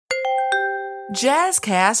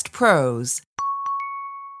Jazzcast Pros.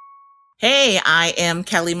 Hey, I am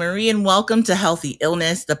Kelly Marie, and welcome to Healthy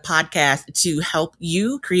Illness, the podcast to help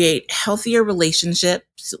you create healthier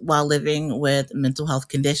relationships while living with mental health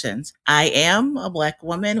conditions. I am a Black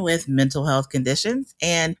woman with mental health conditions,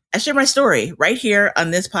 and I share my story right here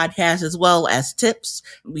on this podcast, as well as tips.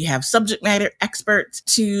 We have subject matter experts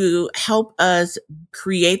to help us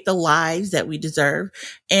create the lives that we deserve.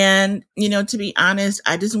 And, to be honest,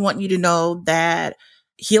 I just want you to know that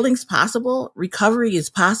healing's possible, recovery is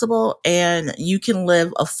possible, and you can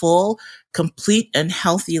live a full, complete, and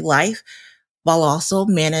healthy life while also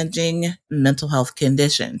managing mental health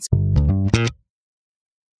conditions.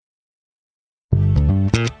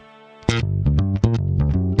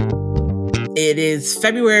 It is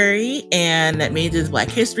February, and that means it's Black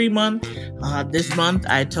History Month. This month,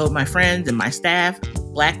 I told my friends and my staff,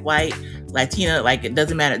 Black, white, Latina, it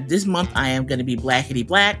doesn't matter. This month, I am going to be Blackity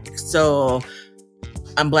Black. So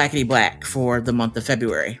I'm Blackity Black for the month of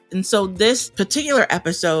February. And so this particular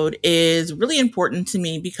episode is really important to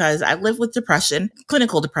me because I live with depression,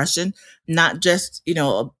 clinical depression, not just,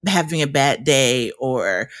 having a bad day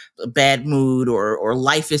or a bad mood or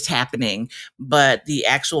life is happening, but the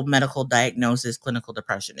actual medical diagnosis, clinical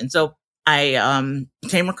depression. And so I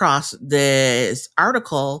came across this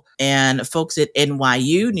article, and folks at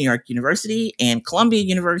NYU, New York University, and Columbia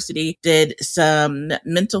University did some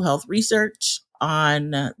mental health research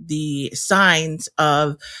on the signs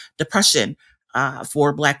of depression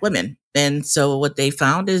for Black women. And so what they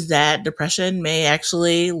found is that depression may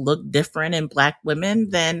actually look different in Black women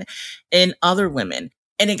than in other women.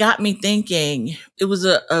 And it got me thinking. It was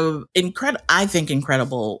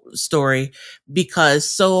incredible story, because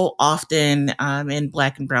so often in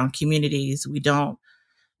Black and Brown communities, not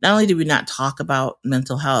only do we not talk about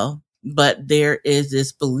mental health, but there is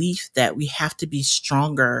this belief that we have to be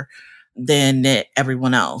stronger than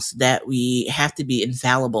everyone else, that we have to be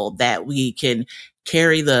infallible, that we can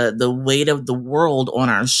carry the weight of the world on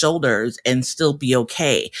our shoulders and still be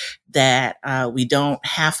okay, that we don't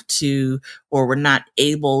have to, or we're not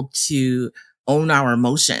able to own our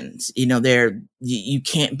emotions. You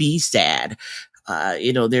can't be sad.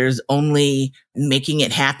 There's only making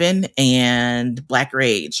it happen and Black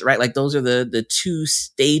rage, right? Those are the two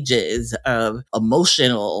stages of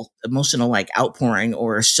emotional outpouring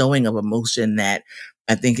or showing of emotion that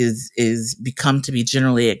I think is become to be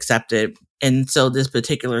generally accepted. And so this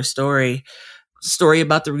particular story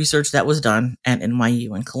about the research that was done at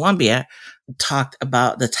NYU and Columbia talked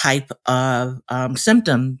about the type of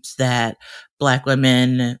symptoms that Black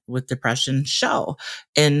women with depression show.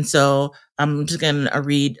 And so I'm just going to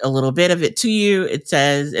read a little bit of it to you. It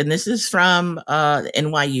says, and this is from the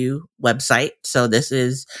NYU website. So this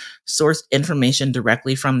is sourced information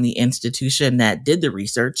directly from the institution that did the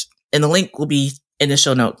research. And the link will be in the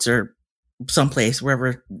show notes or someplace,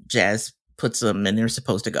 wherever Jazz puts them and they're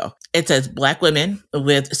supposed to go. It says Black women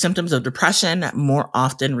with symptoms of depression more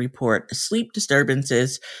often report sleep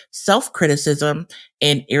disturbances, self-criticism,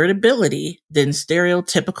 and irritability than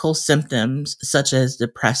stereotypical symptoms such as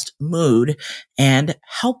depressed mood and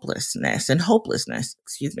hopelessness. And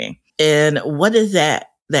what does that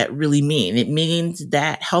really mean? It means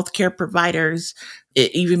that healthcare providers,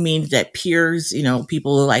 it even means that peers,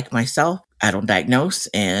 people like myself, I don't diagnose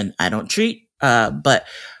and I don't treat, but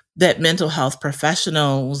that mental health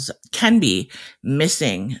professionals can be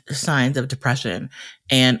missing signs of depression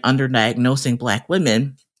and underdiagnosing Black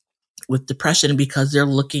women with depression because they're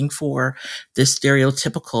looking for the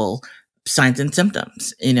stereotypical signs and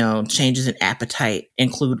symptoms. Changes in appetite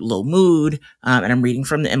include low mood, and I'm reading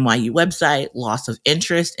from the NYU website, loss of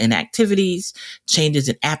interest in activities, changes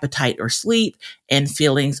in appetite or sleep, and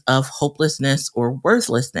feelings of hopelessness or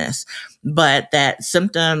worthlessness. But that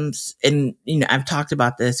symptoms, and I've talked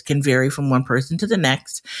about this, can vary from one person to the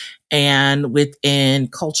next, and within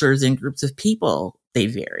cultures and groups of people, they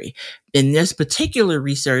vary. In this particular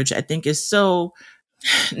research, I think is so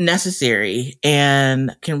necessary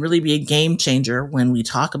and can really be a game changer when we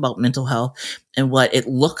talk about mental health and what it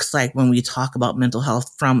looks like when we talk about mental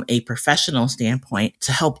health from a professional standpoint,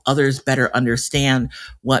 to help others better understand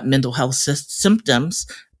what mental health symptoms,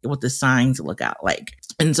 what the signs look out like.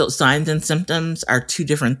 And so signs and symptoms are two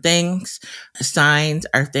different things. Signs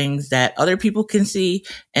are things that other people can see,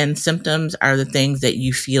 and symptoms are the things that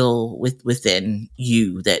you feel within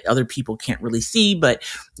you that other people can't really see, but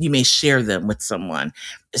you may share them with someone.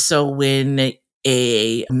 So when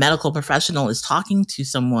a medical professional is talking to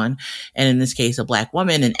someone, and in this case, a Black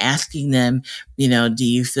woman, and asking them, do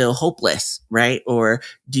you feel hopeless, right? Or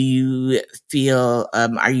do you feel,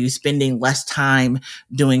 are you spending less time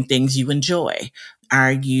doing things you enjoy?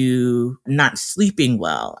 Are you not sleeping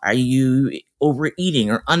well? Are you overeating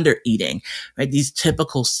or undereating? Right? These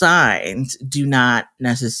typical signs do not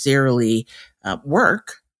necessarily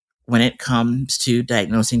work when it comes to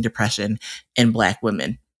diagnosing depression in Black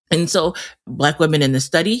women. And so Black women in the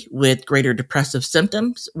study with greater depressive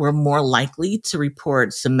symptoms were more likely to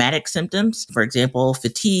report somatic symptoms, for example,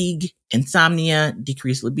 fatigue, insomnia,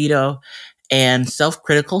 decreased libido, and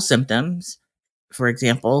self-critical symptoms, for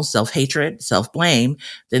example, self-hatred, self-blame,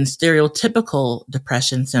 than stereotypical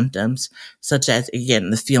depression symptoms, such as, again,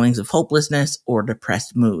 the feelings of hopelessness or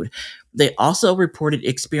depressed mood. They also reported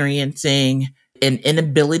experiencing an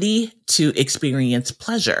inability to experience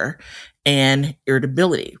pleasure and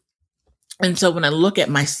irritability. And so when I look at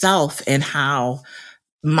myself and how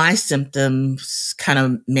my symptoms kind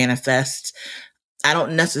of manifest, I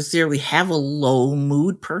don't necessarily have a low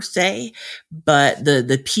mood per se, but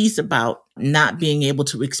the piece about not being able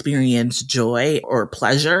to experience joy or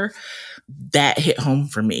pleasure, that hit home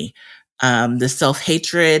for me. The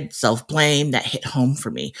self-hatred, self-blame, that hit home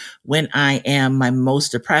for me. When I am my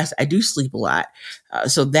most depressed, I do sleep a lot.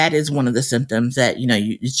 So that is one of the symptoms that,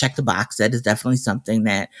 you check the box. That is definitely something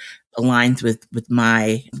that aligns with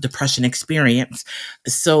my depression experience.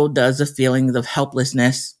 So does the feelings of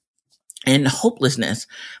helplessness and hopelessness.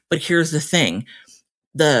 But here's the thing.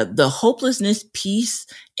 The hopelessness piece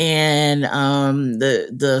and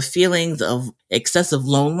the feelings of excessive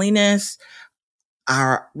loneliness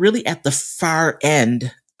are really at the far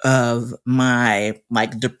end of my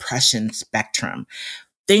depression spectrum.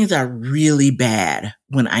 Things are really bad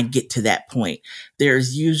when I get to that point.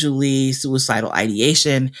 There's usually suicidal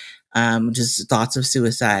ideation, just thoughts of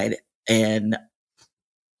suicide, and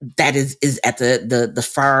that is at the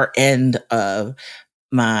far end of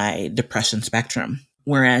my depression spectrum.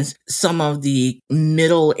 Whereas some of the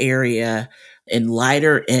middle area and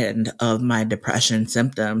lighter end of my depression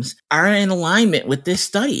symptoms are in alignment with this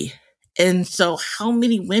study. And so how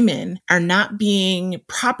many women are not being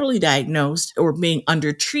properly diagnosed or being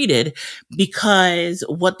undertreated because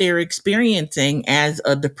what they're experiencing as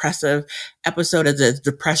a depressive episode, as a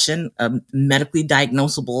depression, a medically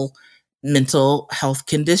diagnosable mental health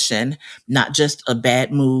condition, not just a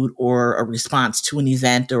bad mood or a response to an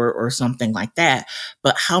event or something like that.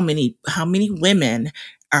 But how many women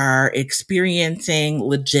are experiencing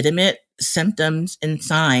legitimate symptoms and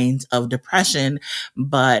signs of depression,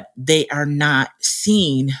 but they are not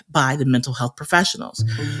seen by the mental health professionals?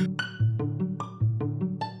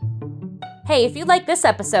 Hey, if you like this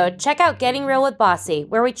episode, check out Getting Real with Bossy,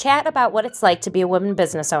 where we chat about what it's like to be a woman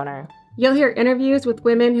business owner. You'll hear interviews with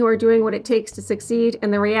women who are doing what it takes to succeed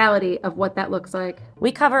and the reality of what that looks like.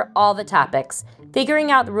 We cover all the topics,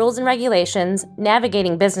 figuring out the rules and regulations,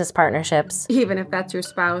 navigating business partnerships, even if that's your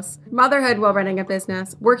spouse, motherhood while running a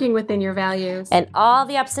business, working within your values, and all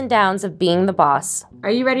the ups and downs of being the boss.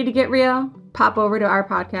 Are you ready to get real? Pop over to our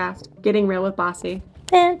podcast, Getting Real with Bossy.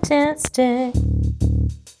 Fantastic.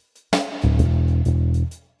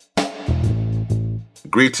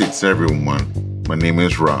 Greetings, everyone. My name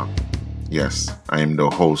is Ra. Yes, I am the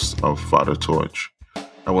host of Father Torch.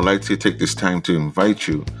 I would like to take this time to invite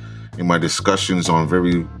you in my discussions on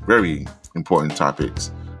very, very important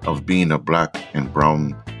topics of being a Black and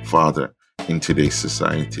brown father in today's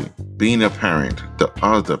society. Being a parent, the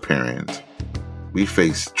other parent, we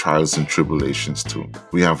face trials and tribulations too.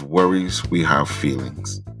 We have worries, we have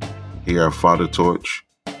feelings. Here at Father Torch,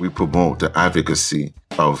 we promote the advocacy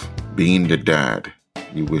of being the dad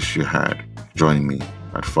you wish you had. Join me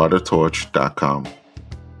at fathertorch.com.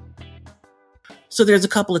 So there's a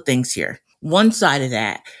couple of things here. One side of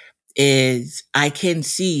that is I can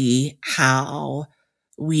see how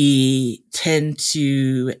we tend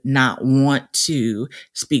to not want to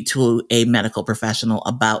speak to a medical professional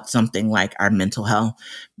about something like our mental health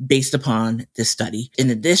based upon this study. In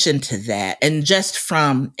addition to that, and just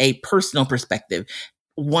from a personal perspective,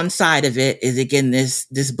 one side of it is, again,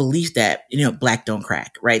 this belief that, Black don't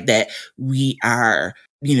crack, right? That we are,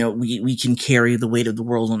 we can carry the weight of the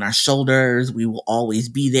world on our shoulders. We will always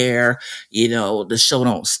be there. The show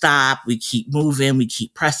don't stop. We keep moving. We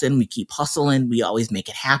keep pressing. We keep hustling. We always make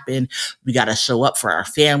it happen. We got to show up for our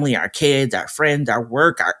family, our kids, our friends, our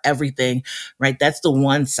work, our everything, right? That's the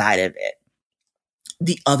one side of it.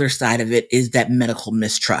 The other side of it is that medical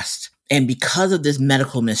mistrust. And because of this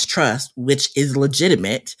medical mistrust, which is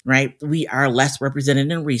legitimate, right, we are less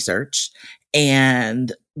represented in research.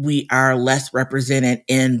 and we are less represented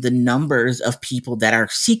in the numbers of people that are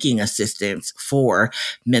seeking assistance for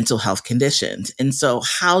mental health conditions. And so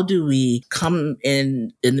how do we come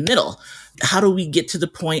in the middle? How do we get to the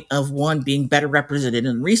point of, one, being better represented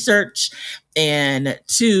in research, and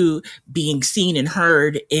two, being seen and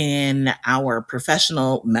heard in our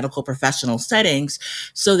medical professional settings,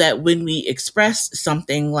 so that when we express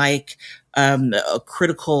something like a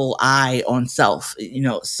critical eye on self,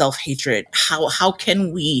 self-hatred, how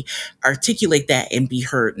can we articulate that and be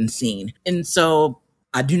heard and seen? And so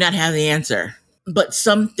I do not have the answer, but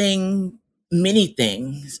many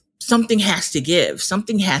things, something has to give,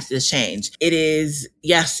 something has to change. It is,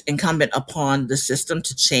 yes, incumbent upon the system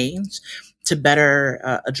to change, to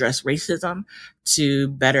better address racism, to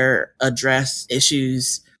better address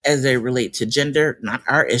issues as they relate to gender, not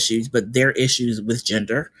our issues, but their issues with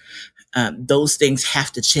gender. Those things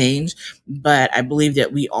have to change, but I believe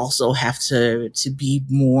that we also have to be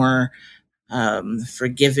more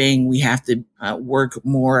forgiving. We have to work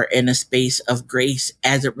more in a space of grace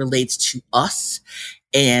as it relates to us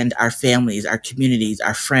and our families, our communities,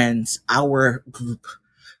 our friends, our group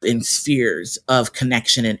in spheres of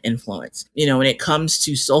connection and influence. When it comes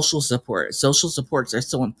to social supports are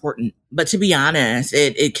so important. But to be honest,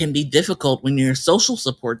 it can be difficult when your social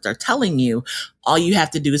supports are telling you all you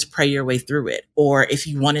have to do is pray your way through it. Or if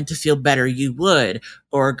you wanted to feel better, you would.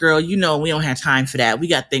 Or, girl, we don't have time for that. We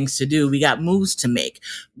got things to do. We got moves to make.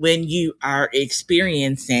 When you are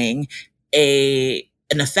experiencing an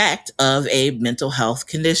effect of a mental health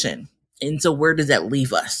condition. And so where does that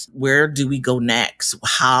leave us? Where do we go next?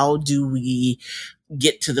 How do we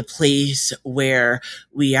get to the place where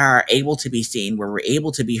we are able to be seen, where we're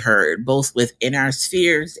able to be heard, both within our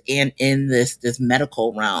spheres and in this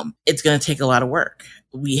medical realm? It's going to take a lot of work.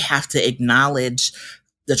 We have to acknowledge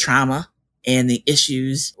the trauma and the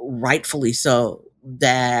issues, rightfully so,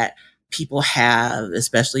 that people have,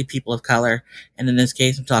 especially people of color. And in this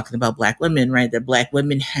case, I'm talking about Black women, right? That Black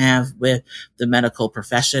women have with the medical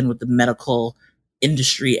profession, with the medical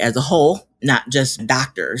industry as a whole, not just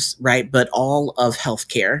doctors, right? But all of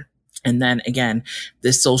healthcare. And then again,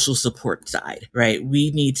 the social support side, right?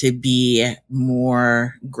 We need to be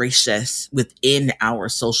more gracious within our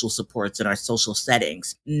social supports and our social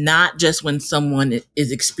settings, not just when someone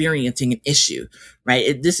is experiencing an issue,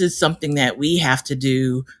 right? This is something that we have to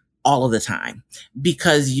do all of the time,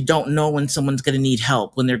 because you don't know when someone's going to need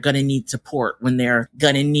help, when they're going to need support, when they're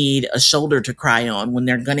going to need a shoulder to cry on, when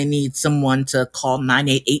they're going to need someone to call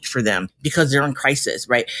 988 for them because they're in crisis,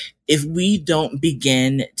 right? If we don't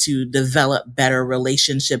begin to develop better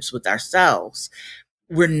relationships with ourselves,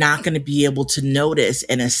 we're not going to be able to notice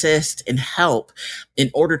and assist and help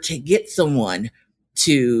in order to get someone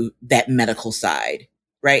to that medical side.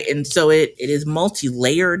 Right. And so it is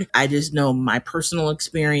multi-layered. I just know my personal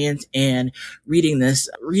experience and reading this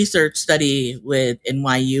research study with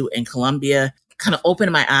NYU and Columbia kind of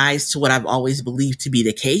opened my eyes to what I've always believed to be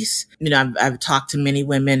the case. I've talked to many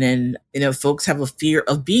women, and, folks have a fear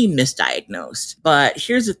of being misdiagnosed. But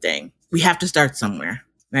here's the thing. We have to start somewhere,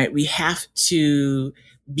 right? We have to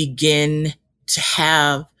begin to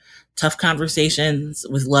have tough conversations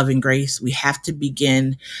with love and grace. We have to be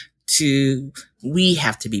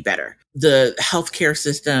better. The healthcare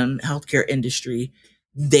system, healthcare industry,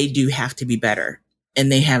 they do have to be better, and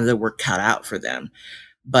they have their work cut out for them.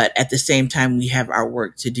 But at the same time, we have our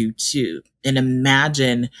work to do too. And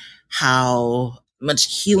imagine how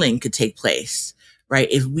much healing could take place, right?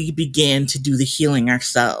 If we began to do the healing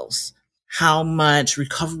ourselves. How much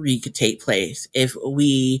recovery could take place if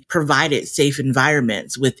we provided safe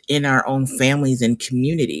environments within our own families and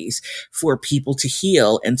communities for people to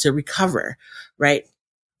heal and to recover, right?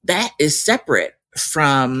 That is separate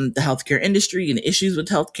from the healthcare industry and issues with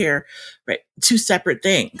healthcare, right? Two separate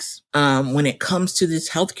things. When it comes to this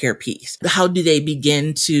healthcare piece, how do they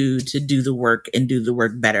begin to do the work and do the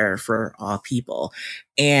work better for all people?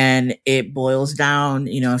 And it boils down,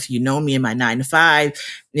 if you know me in my 9 to 5,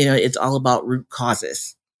 it's all about root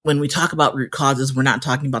causes. When we talk about root causes, we're not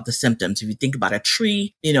talking about the symptoms. If you think about a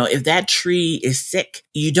tree, if that tree is sick,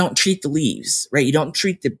 you don't treat the leaves, right? You don't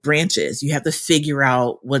treat the branches. You have to figure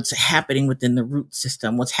out what's happening within the root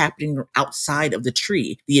system, what's happening outside of the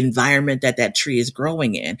tree, the environment that tree is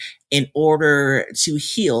growing in order to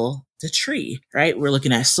heal the tree, right? We're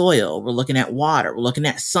looking at soil, we're looking at water, we're looking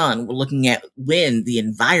at sun, we're looking at wind, the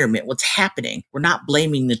environment, what's happening. We're not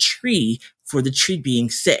blaming the tree for the tree being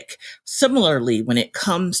sick. Similarly, when it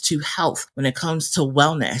comes to health, when it comes to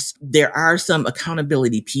wellness, there are some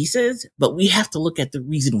accountability pieces, but we have to look at the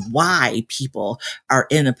reason why people are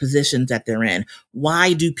in a position that they're in.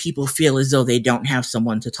 Why do people feel as though they don't have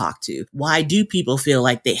someone to talk to? Why do people feel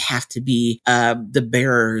like they have to be the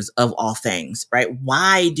bearers of all things, right?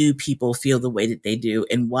 Why do people feel the way that they do,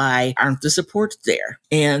 and why aren't the supports there?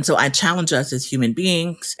 And so I challenge us as human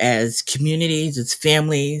beings, as communities, as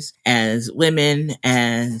families, as women,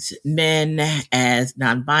 as men, as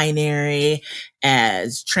non-binary,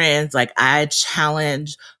 as trans, like I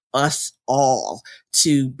challenge us all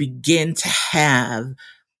to begin to have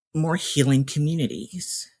more healing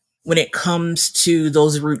communities. When it comes to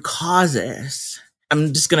those root causes,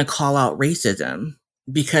 I'm just going to call out racism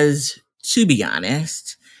because, to be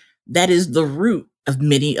honest, that is the root of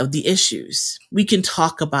many of the issues. We can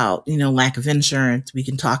talk about, lack of insurance. We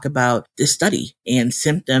can talk about the study and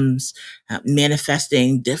symptoms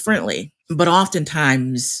manifesting differently. But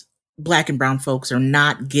oftentimes, Black and brown folks are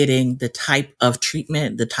not getting the type of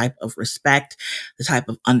treatment, the type of respect, the type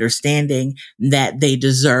of understanding that they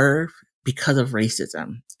deserve because of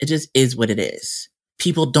racism. It just is what it is.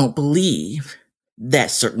 People don't believe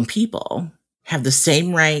that certain people have the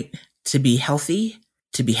same right to be healthy,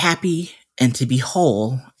 to be happy, and to be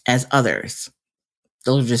whole as others.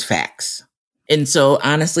 Those are just facts. And so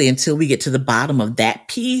honestly, until we get to the bottom of that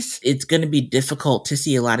piece, it's going to be difficult to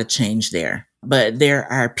see a lot of change there. But there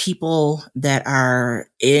are people that are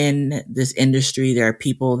in this industry. There are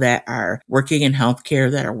people that are working in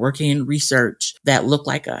healthcare, that are working in research, that look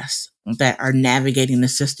like us, that are navigating the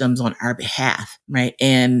systems on our behalf, right?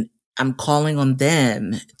 And I'm calling on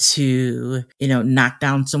them to, knock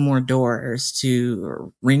down some more doors,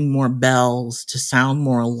 to ring more bells, to sound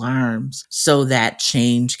more alarms so that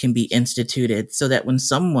change can be instituted, so that when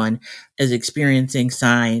someone is experiencing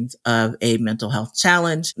signs of a mental health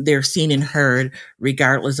challenge, they're seen and heard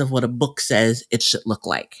regardless of what a book says it should look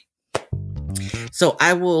like. So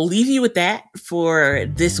I will leave you with that for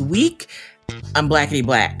this week. I'm Blackity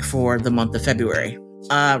Black for the month of February.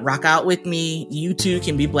 Rock out with me. You too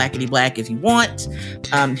can be Blackity Black if you want.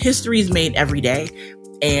 History is made every day,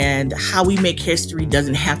 and how we make history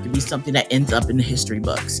doesn't have to be something that ends up in the history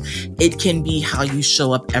books. It can be how you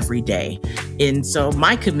show up every day. And so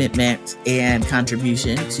my commitment and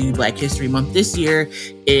contribution to Black History Month this year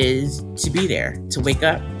is to be there, to wake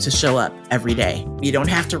up, to show up every day. You don't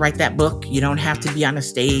have to write that book. You don't have to be on a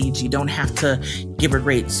stage. You don't have to give a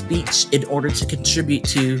great speech in order to contribute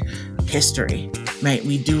to history, right?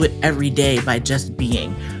 We do it every day by just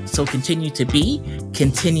being. So continue to be,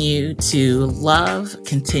 continue to love,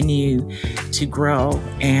 continue to grow,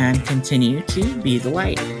 and continue to be the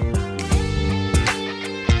light.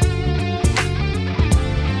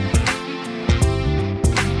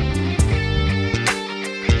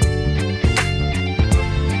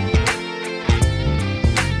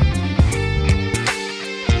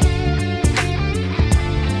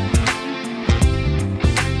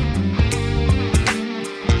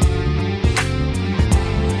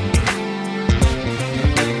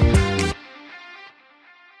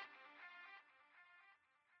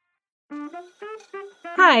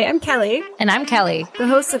 Hi, I'm Kelly. And I'm Kelly. The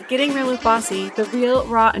hosts of Getting Real with Bossy, the real,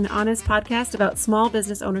 raw, and honest podcast about small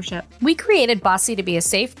business ownership. We created Bossy to be a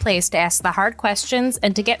safe place to ask the hard questions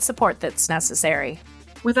and to get support that's necessary.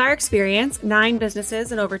 With our experience, 9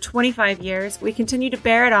 businesses, and over 25 years, we continue to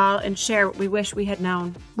bear it all and share what we wish we had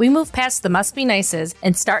known. We move past the must be nices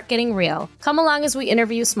and start getting real. Come along as we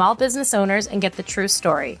interview small business owners and get the true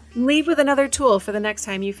story. Leave with another tool for the next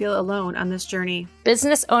time you feel alone on this journey.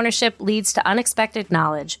 Business ownership leads to unexpected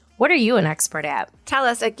knowledge. What are you an expert at? Tell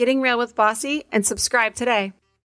us at Getting Real with Bossy and subscribe today.